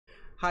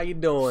How you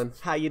doing?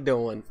 How you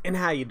doing? And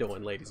how you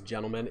doing, ladies and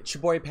gentlemen? It's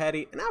your boy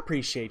Patty, and I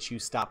appreciate you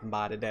stopping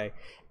by today.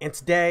 And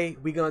today,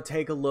 we're going to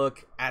take a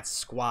look at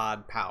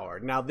squad power.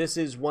 Now, this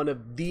is one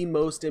of the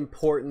most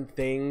important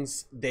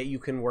things that you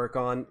can work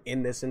on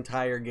in this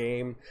entire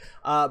game.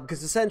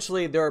 Because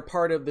essentially, they're a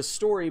part of the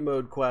story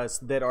mode quests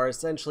that are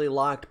essentially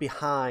locked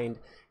behind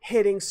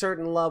hitting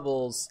certain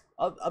levels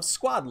of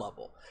squad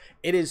level.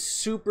 It is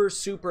super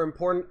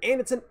important,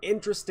 and it's an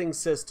interesting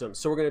system.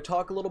 So we're going to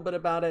talk a little bit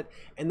about it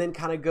and then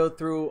kind of go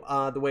through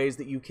the ways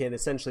that you can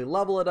essentially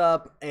level it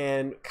up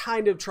and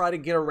kind of try to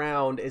get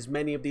around as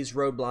many of these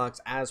roadblocks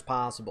as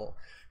possible.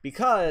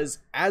 Because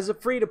as a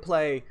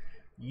free-to-play,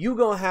 you're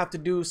going to have to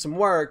do some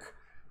work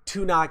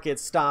to not get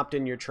stopped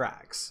in your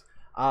tracks.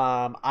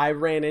 I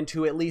ran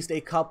into at least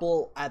a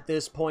couple at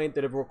this point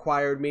that have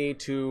required me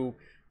to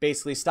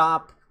basically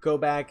stop, go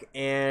back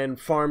and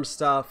farm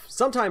stuff,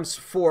 sometimes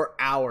for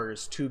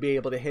hours, to be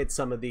able to hit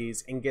some of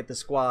these and get the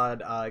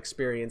squad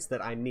experience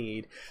that I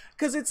need,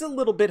 because it's a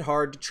little bit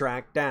hard to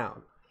track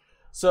down.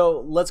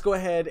 So let's go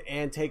ahead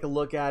and take a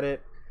look at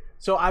it.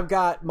 So I've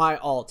got my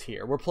alt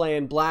here. We're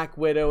playing Black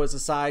Widow as a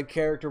side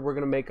character. We're going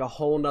to make a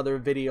whole nother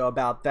video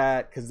about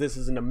that, because this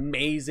is an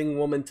amazing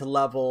woman to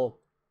level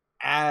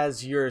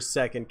as your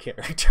second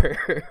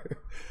character.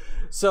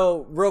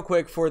 So, real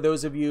quick, for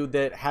those of you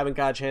that haven't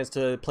got a chance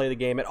to play the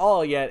game at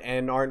all yet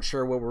and aren't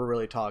sure what we're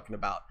really talking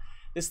about,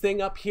 this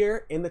thing up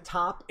here in the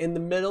top, in the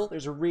middle,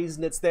 there's a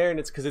reason it's there,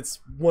 and it's because it's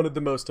one of the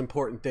most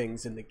important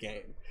things in the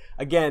game.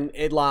 Again,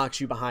 it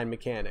locks you behind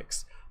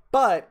mechanics.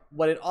 But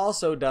what it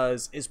also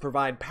does is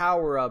provide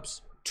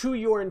power-ups to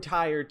your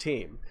entire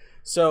team.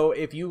 So,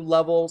 if you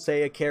level,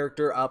 say, a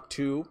character up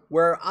to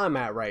where I'm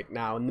at right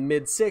now, in the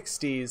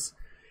mid-60s,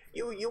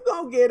 you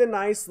gonna get a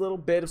nice little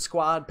bit of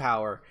squad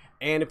power.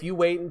 And if you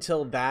wait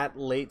until that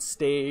late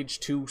stage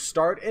to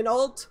start an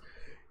ult,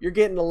 you're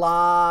getting a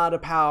lot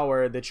of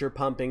power that you're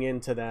pumping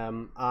into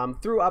them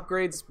through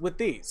upgrades with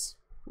these,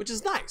 which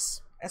is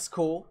nice. That's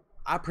cool.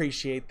 I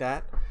appreciate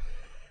that.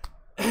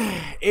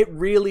 It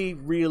really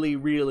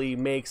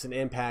makes an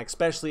impact,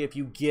 especially if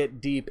you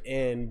get deep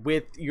in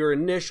with your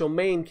initial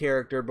main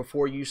character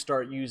before you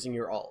start using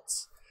your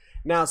ults.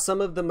 Now,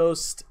 some of the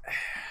most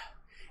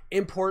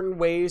important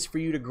ways for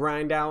you to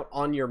grind out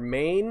on your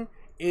main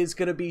is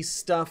going to be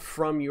stuff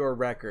from your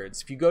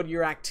records. If you go to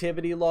your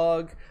activity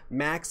log,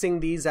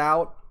 maxing these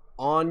out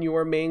on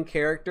your main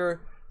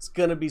character, it's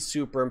going to be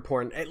super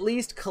important. At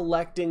least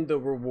collecting the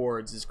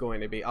rewards is going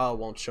to be... Oh, it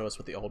won't show us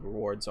what the old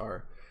rewards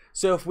are.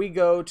 So if we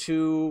go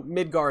to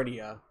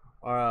Midgardia,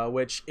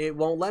 which it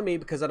won't let me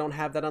because I don't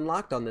have that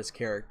unlocked on this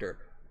character.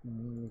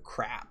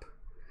 Crap.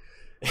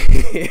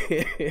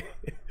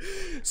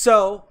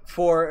 So,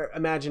 for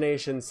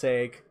imagination's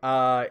sake,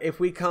 if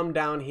we come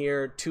down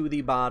here to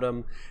the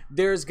bottom,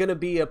 there's going to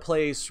be a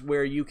place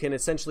where you can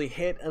essentially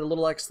hit a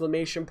little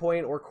exclamation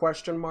point or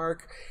question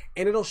mark,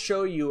 and it'll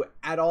show you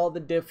at all the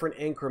different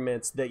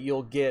increments that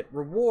you'll get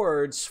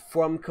rewards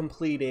from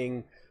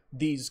completing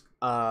these.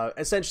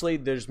 Essentially,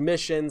 there's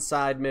missions,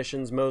 side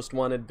missions, most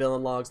wanted,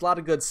 villain logs, a lot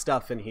of good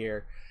stuff in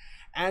here.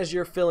 As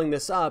you're filling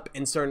this up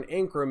in certain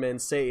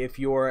increments, say if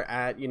you're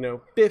at,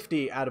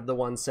 50 out of the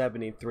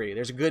 173,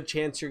 there's a good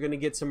chance you're going to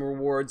get some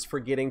rewards for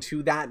getting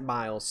to that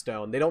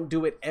milestone. They don't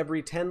do it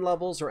every 10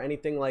 levels or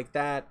anything like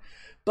that,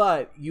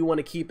 but you want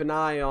to keep an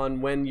eye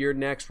on when your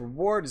next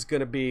reward is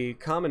going to be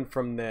coming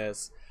from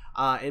this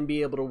and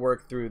be able to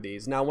work through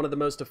these. Now, one of the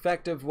most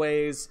effective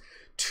ways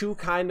to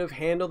kind of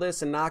handle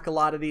this and knock a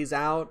lot of these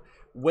out,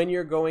 when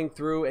you're going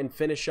through and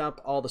finish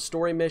up all the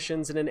story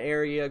missions in an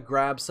area,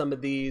 grab some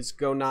of these,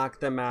 go knock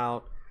them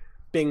out,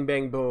 bing,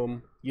 bang,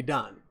 boom, you're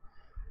done.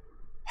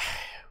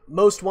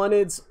 Most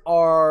wanteds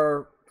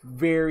are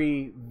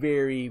very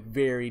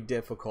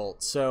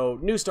difficult. So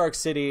New Stark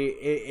City,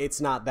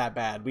 it's not that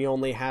bad. We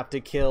only have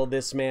to kill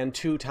this man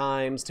 2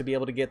 times to be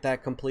able to get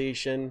that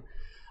completion.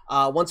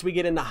 Once we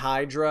get into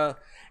Hydra,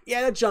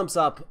 yeah, it jumps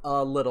up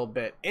a little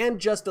bit, and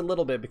just a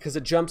little bit, because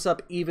it jumps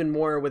up even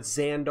more with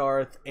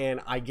Xandarth, and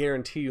I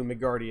guarantee you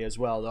Midgardia as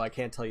well, though I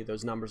can't tell you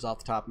those numbers off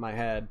the top of my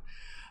head.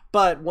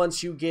 But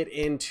once you get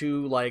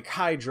into, like,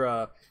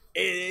 Hydra,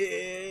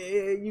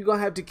 you're gonna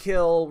have to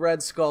kill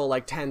Red Skull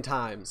like 10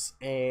 times,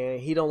 and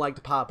he don't like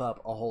to pop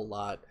up a whole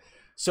lot.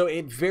 So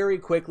it very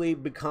quickly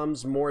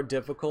becomes more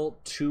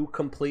difficult to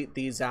complete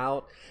these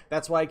out.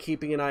 That's why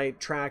keeping an eye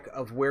track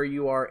of where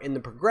you are in the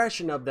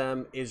progression of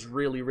them is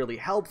really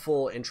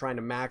helpful in trying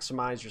to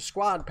maximize your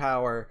squad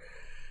power.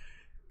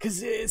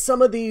 Because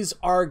some of these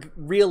are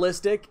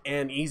realistic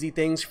and easy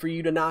things for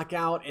you to knock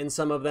out, and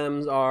some of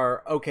them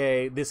are,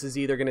 okay, this is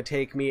either going to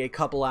take me a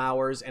couple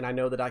hours and I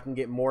know that I can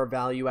get more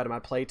value out of my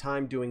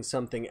playtime doing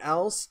something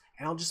else,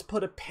 and I'll just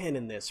put a pin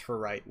in this for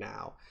right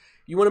now.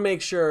 You want to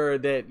make sure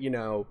that,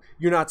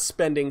 you're not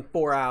spending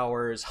 4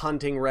 hours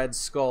hunting Red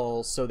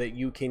Skull so that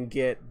you can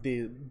get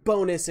the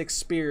bonus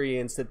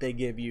experience that they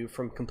give you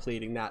from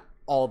completing that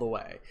all the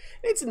way.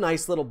 It's a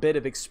nice little bit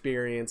of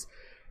experience,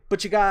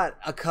 but you got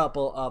a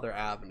couple other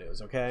avenues,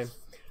 okay?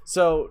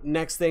 So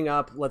next thing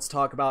up, let's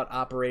talk about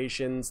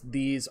operations.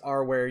 These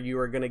are where you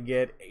are going to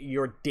get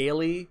your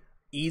daily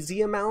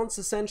easy amounts,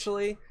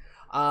 essentially.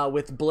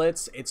 With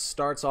Blitz, it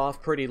starts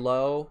off pretty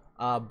low,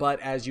 but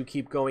as you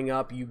keep going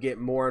up, you get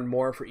more and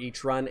more for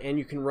each run, and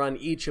you can run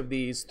each of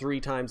these 3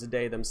 times a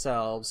day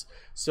themselves.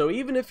 So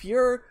even if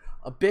you're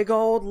a big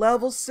old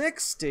level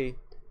 60,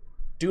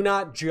 do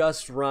not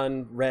just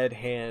run Red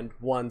Hand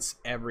once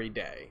every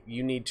day.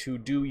 You need to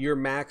do your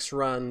max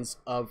runs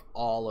of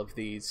all of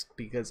these,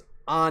 because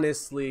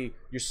honestly,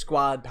 your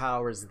squad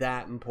power is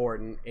that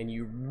important, and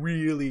you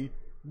really,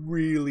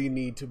 really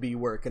need to be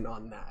working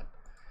on that.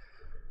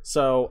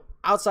 So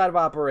outside of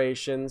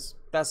operations,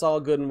 that's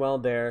all good and well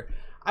there.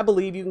 I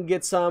believe you can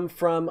get some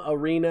from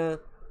Arena,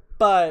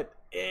 but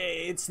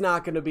it's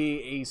not going to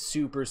be a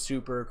super,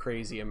 super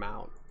crazy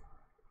amount.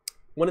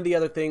 One of the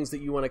other things that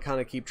you want to kind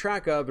of keep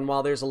track of, and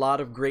while there's a lot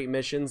of great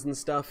missions and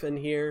stuff in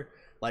here,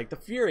 like the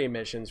Fury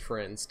missions, for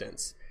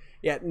instance,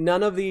 yeah,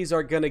 none of these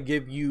are going to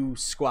give you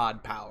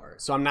squad power.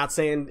 So I'm not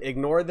saying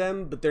ignore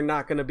them, but they're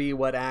not going to be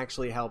what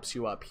actually helps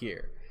you up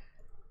here.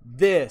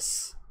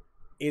 This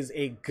is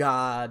a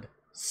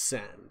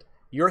godsend.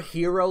 Your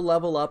hero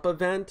level up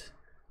event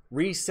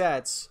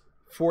resets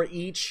for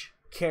each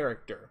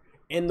character,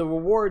 and the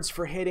rewards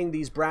for hitting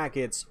these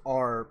brackets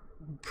are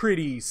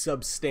pretty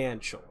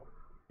substantial.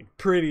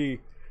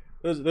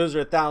 Those are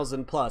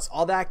 1,000 plus.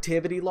 All the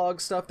activity log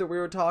stuff that we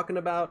were talking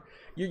about,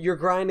 you're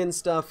grinding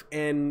stuff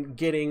and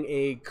getting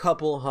a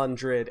couple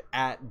hundred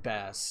at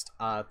best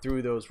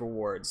through those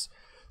rewards.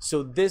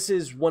 So this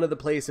is one of the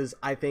places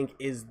I think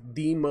is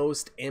the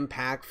most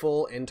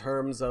impactful in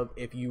terms of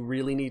if you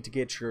really need to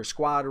get your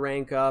squad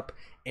rank up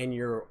and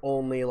you're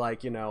only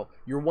like, you know,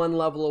 you're 1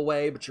 level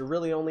away, but you're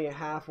really only a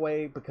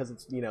halfway because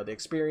it's, you know, the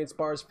experience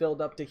bar's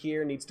filled up to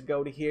here, needs to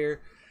go to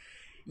here.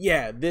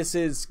 Yeah, this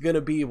is going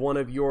to be one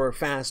of your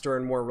faster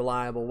and more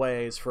reliable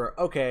ways for,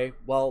 okay,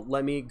 well,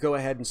 let me go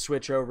ahead and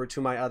switch over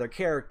to my other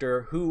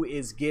character who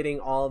is getting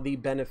all the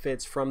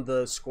benefits from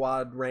the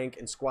squad rank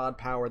and squad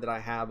power that I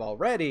have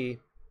already.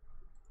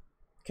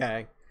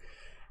 Okay.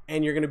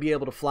 And you're going to be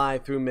able to fly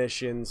through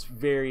missions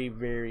very,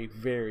 very,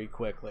 very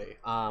quickly.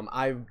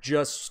 I've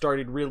just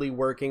started really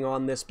working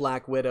on this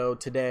Black Widow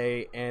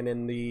today, and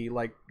in the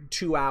like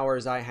 2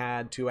 hours I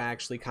had to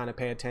actually kind of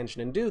pay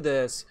attention and do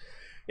this,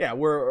 yeah,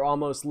 we're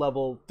almost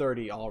level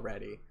 30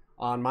 already.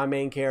 On my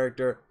main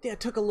character, yeah, it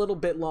took a little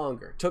bit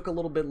longer.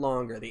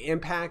 The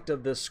impact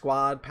of the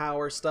squad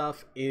power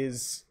stuff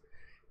is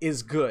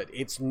good.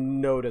 It's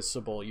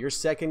noticeable. Your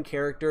second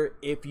character,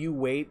 if you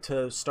wait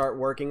to start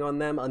working on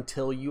them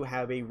until you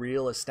have a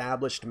real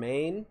established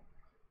main,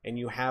 and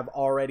you have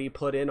already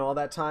put in all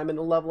that time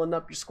into leveling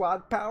up your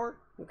squad power,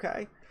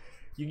 okay,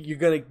 you're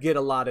going to get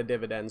a lot of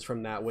dividends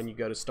from that when you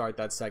go to start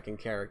that second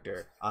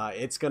character.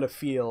 It's going to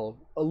feel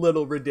a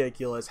little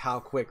ridiculous how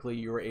quickly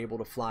you were able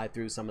to fly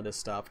through some of this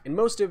stuff. And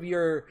most of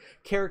your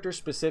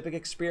character-specific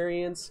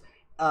experience,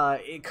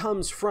 it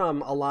comes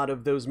from a lot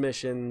of those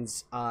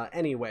missions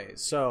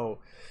anyways. So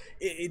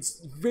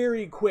it's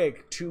very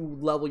quick to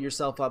level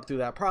yourself up through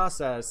that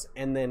process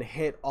and then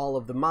hit all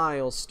of the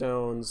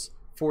milestones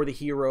for the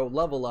hero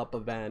level up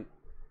event.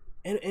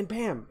 And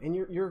bam, and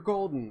you're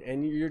golden,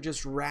 and you're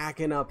just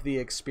racking up the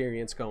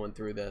experience going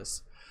through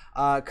this.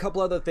 A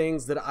couple other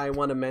things that I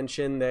want to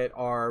mention that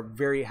are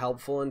very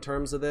helpful in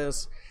terms of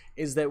this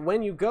is that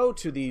when you go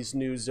to these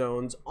new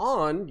zones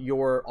on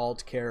your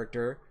alt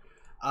character,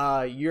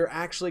 you're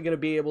actually going to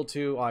be able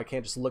to... Oh, I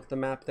can't just look at the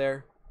map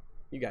there.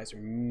 You guys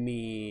are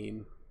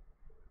mean.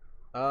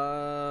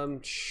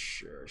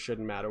 Sure,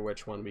 shouldn't matter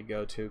which one we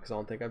go to because I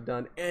don't think I've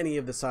done any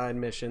of the side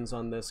missions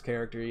on this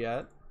character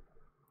yet.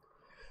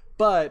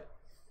 But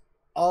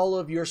all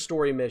of your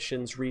story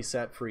missions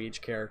reset for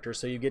each character,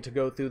 so you get to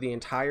go through the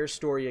entire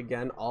story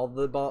again, all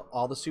the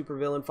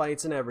supervillain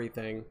fights and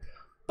everything.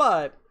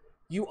 But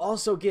you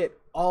also get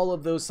all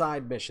of those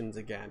side missions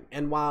again.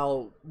 And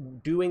while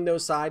doing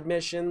those side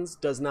missions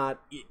does not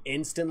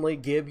instantly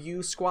give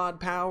you squad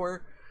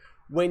power,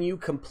 when you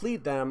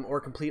complete them or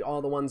complete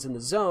all the ones in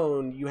the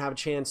zone, you have a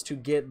chance to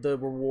get the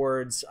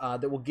rewards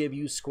that will give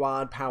you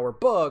squad power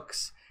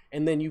books,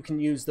 and then you can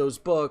use those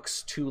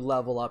books to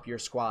level up your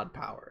squad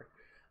power.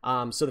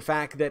 So the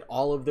fact that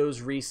all of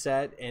those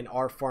reset and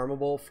are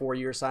farmable for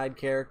your side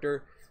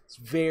character is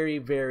very,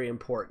 very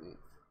important.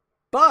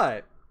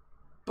 But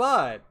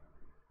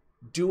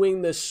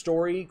doing the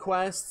story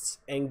quests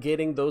and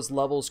getting those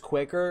levels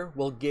quicker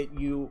will get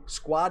you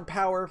squad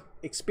power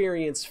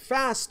experience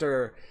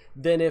faster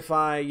than if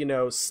I, you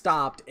know,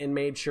 stopped and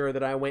made sure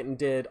that I went and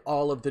did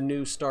all of the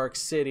New Stark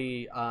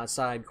City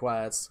side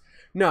quests.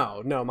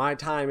 No, my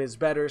time is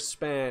better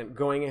spent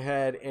going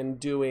ahead and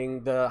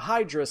doing the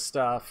Hydra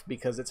stuff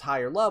because it's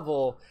higher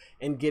level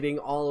and getting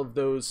all of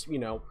those, you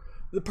know,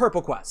 the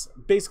purple quests.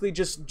 Basically,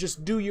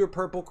 just do your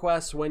purple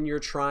quests when you're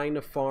trying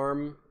to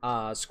farm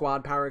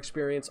squad power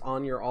experience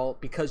on your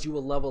alt because you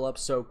will level up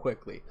so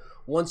quickly.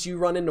 Once you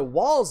run into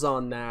walls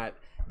on that,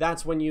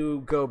 that's when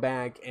you go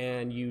back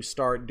and you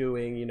start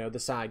doing, you know, the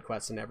side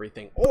quests and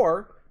everything.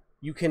 Or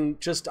you can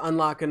just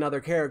unlock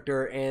another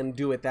character and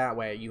do it that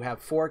way. You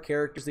have 4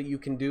 characters that you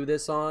can do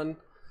this on.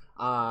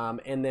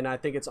 And then I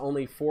think it's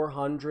only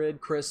 400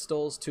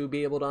 crystals to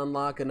be able to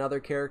unlock another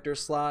character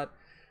slot.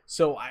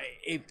 So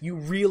if you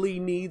really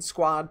need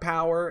squad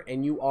power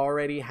and you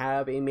already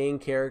have a main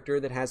character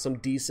that has some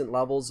decent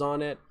levels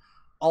on it,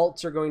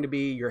 alts are going to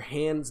be your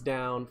hands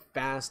down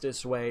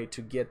fastest way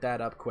to get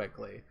that up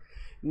quickly.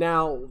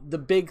 Now, the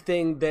big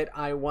thing that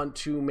I want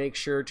to make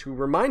sure to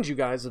remind you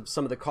guys of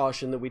some of the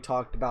caution that we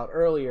talked about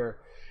earlier,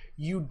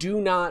 you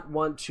do not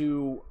want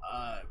to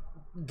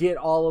get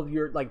all of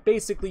your, like,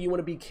 basically you want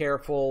to be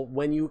careful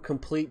when you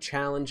complete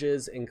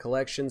challenges and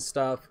collection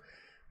stuff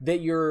that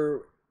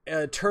you're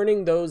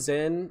turning those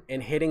in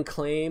and hitting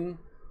claim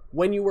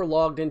when you were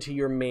logged into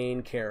your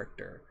main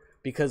character,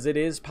 because it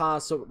is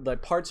possible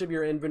that parts of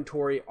your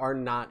inventory are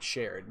not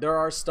shared. There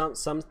are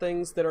some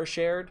things that are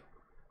shared.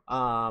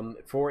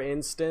 For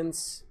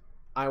instance,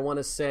 I want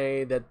to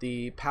say that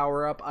the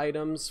power-up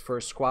items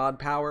for squad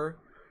power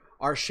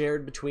are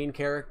shared between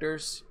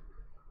characters,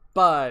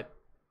 but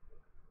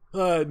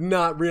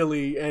not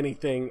really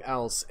anything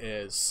else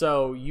is.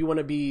 So you want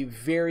to be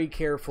very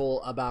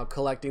careful about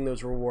collecting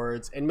those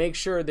rewards and make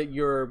sure that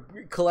you're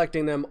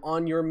collecting them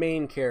on your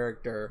main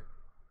character,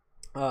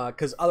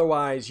 because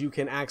otherwise you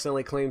can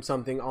accidentally claim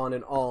something on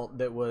an alt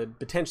that would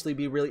potentially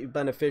be really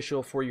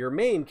beneficial for your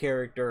main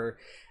character,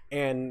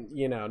 and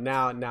you know,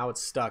 now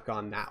it's stuck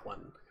on that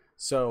one.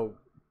 So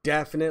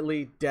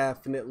definitely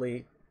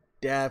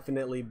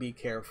be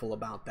careful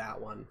about that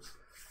one.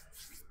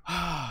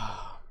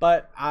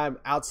 But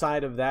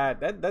outside of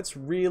that's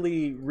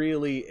really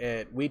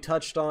it. We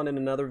touched on in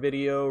another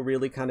video,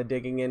 really kind of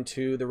digging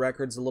into the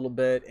records a little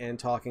bit and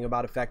talking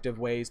about effective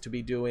ways to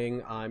be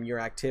doing your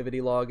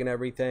activity log and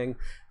everything.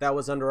 That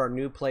was under our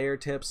new player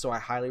tips, so I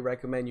highly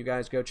recommend you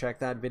guys go check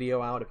that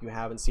video out if you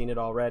haven't seen it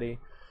already.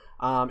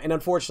 And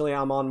unfortunately,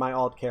 I'm on my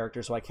alt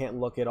character, so I can't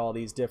look at all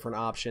these different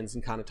options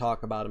and kind of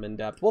talk about them in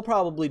depth. We'll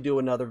probably do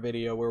another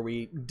video where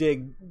we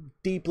dig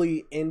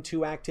deeply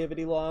into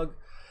activity log.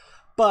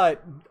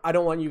 But I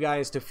don't want you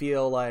guys to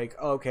feel like,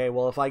 okay,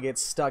 well, if I get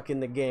stuck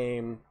in the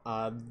game,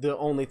 the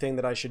only thing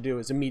that I should do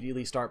is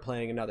immediately start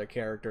playing another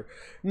character.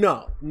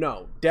 No.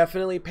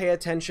 Definitely pay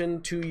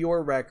attention to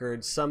your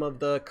records. Some of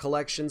the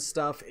collection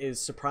stuff is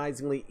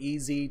surprisingly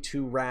easy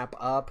to wrap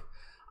up.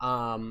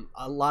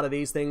 A lot of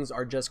these things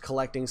are just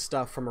collecting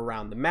stuff from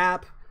around the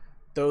map.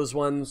 Those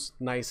ones,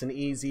 nice and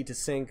easy to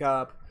sync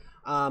up.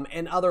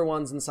 And other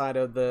ones inside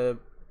of the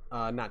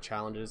not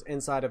challenges,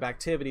 inside of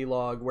activity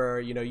log, where,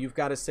 you know, you've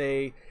got to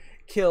say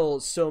kill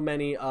so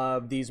many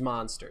of these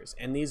monsters,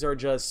 and these are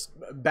just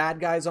bad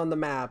guys on the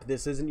map.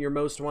 This isn't your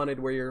most wanted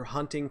where you're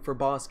hunting for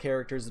boss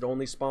characters that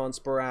only spawn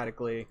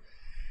sporadically.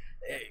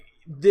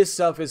 This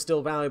stuff is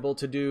still valuable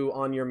to do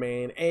on your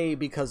main,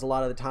 because a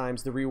lot of the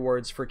times the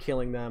rewards for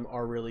killing them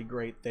are really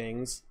great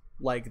things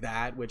like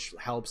that, which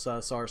helps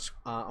us on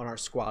our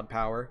squad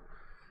power.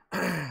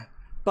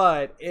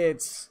 But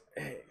it's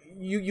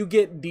you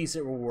get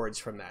decent rewards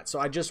from that. So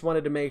I just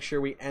wanted to make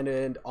sure we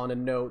ended on a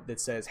note that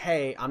says,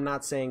 hey, I'm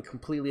not saying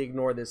completely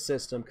ignore this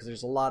system, because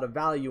there's a lot of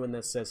value in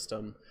this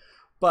system,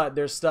 but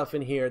there's stuff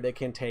in here that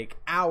can take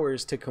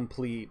hours to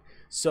complete.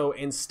 So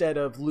instead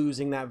of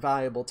losing that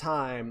valuable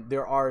time,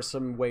 there are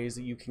some ways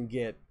that you can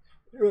get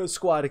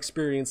squad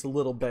experience a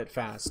little bit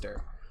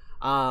faster.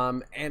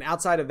 And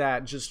outside of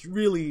that, just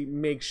really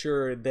make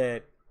sure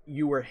that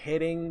you are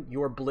hitting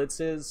your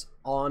blitzes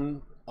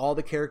on all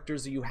the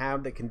characters that you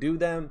have that can do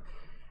them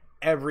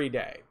every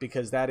day,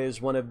 because that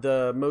is one of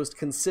the most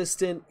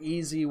consistent,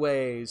 easy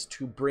ways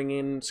to bring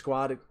in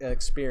squad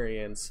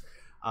experience.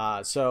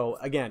 So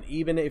again,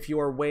 even if you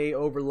are way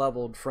over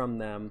leveled from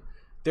them,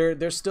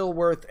 they're still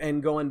worth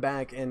and going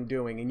back and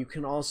doing. And you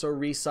can also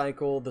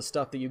recycle the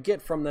stuff that you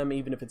get from them,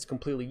 even if it's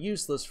completely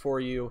useless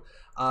for you,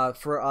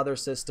 for other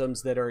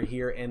systems that are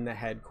here in the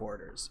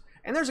headquarters.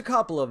 And there's a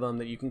couple of them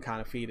that you can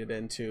kind of feed it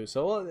into.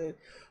 So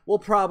we'll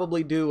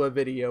probably do a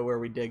video where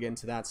we dig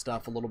into that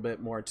stuff a little bit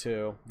more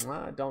too.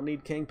 I don't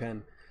need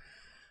Kingpin.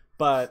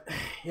 But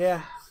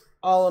yeah,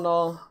 all in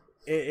all,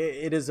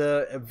 it is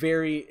a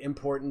very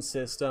important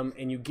system,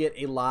 and you get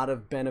a lot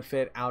of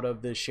benefit out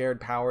of the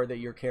shared power that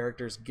your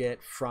characters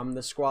get from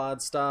the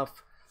squad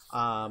stuff.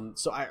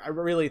 So I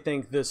really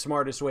think the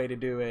smartest way to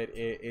do it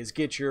is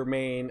get your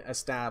main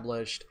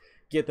established,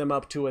 get them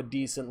up to a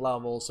decent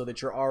level so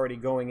that you're already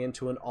going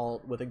into an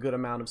alt with a good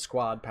amount of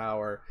squad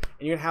power,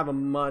 and you're gonna have a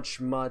much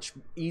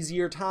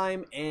easier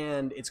time,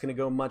 and it's gonna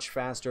go much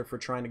faster for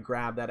trying to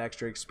grab that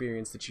extra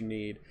experience that you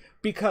need,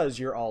 because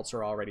your alts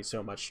are already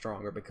so much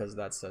stronger because of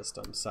that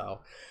system.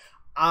 So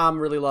I'm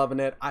really loving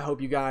it. I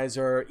hope you guys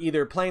are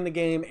either playing the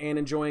game and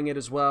enjoying it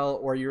as well,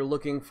 or you're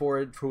looking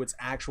forward to its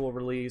actual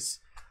release.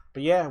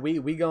 But yeah,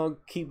 we gonna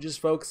keep just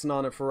focusing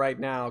on it for right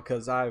now,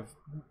 because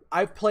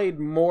I've played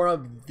more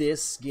of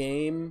this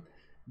game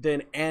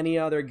than any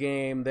other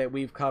game that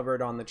we've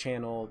covered on the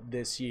channel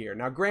this year.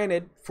 Now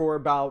granted, for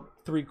about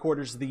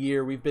 3/4 of the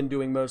year we've been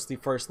doing mostly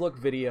first look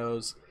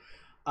videos,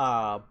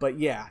 but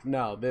yeah,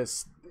 no,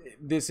 this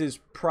is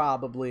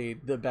probably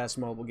the best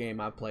mobile game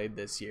I've played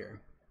this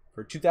year.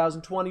 For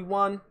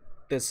 2021,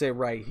 this it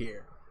right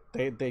here.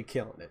 They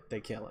killing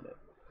it.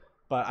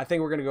 But I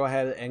think we're going to go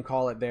ahead and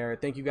call it there.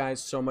 Thank you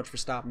guys so much for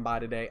stopping by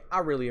today. I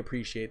really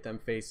appreciate them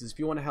faces. If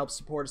you want to help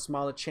support a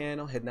smaller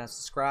channel, hitting that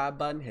subscribe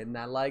button, hitting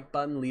that like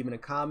button, leaving a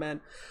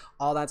comment,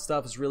 all that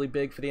stuff is really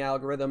big for the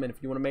algorithm. And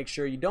if you want to make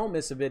sure you don't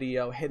miss a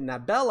video, hitting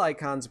that bell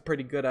icon is a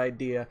pretty good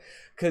idea,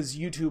 because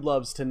YouTube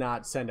loves to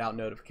not send out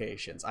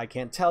notifications. I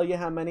can't tell you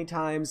how many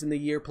times in the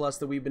year plus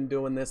that we've been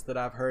doing this that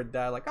I've heard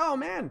that, like, oh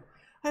man,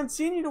 I haven't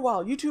seen you in a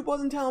while. YouTube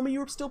wasn't telling me you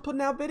were still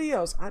putting out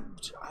videos.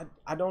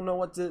 I don't know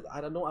what to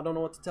I don't know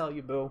what to tell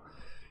you, boo.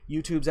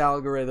 YouTube's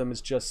algorithm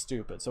is just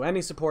stupid. So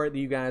any support that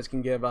you guys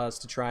can give us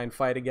to try and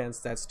fight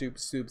against that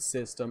stupid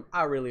system,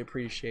 I really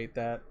appreciate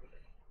that.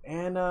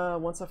 And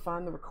once I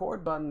find the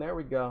record button, there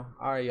we go.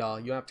 All right, y'all.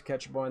 You have to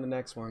catch your boy in the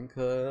next one,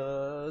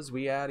 cause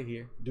we out of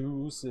here.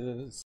 Deuces.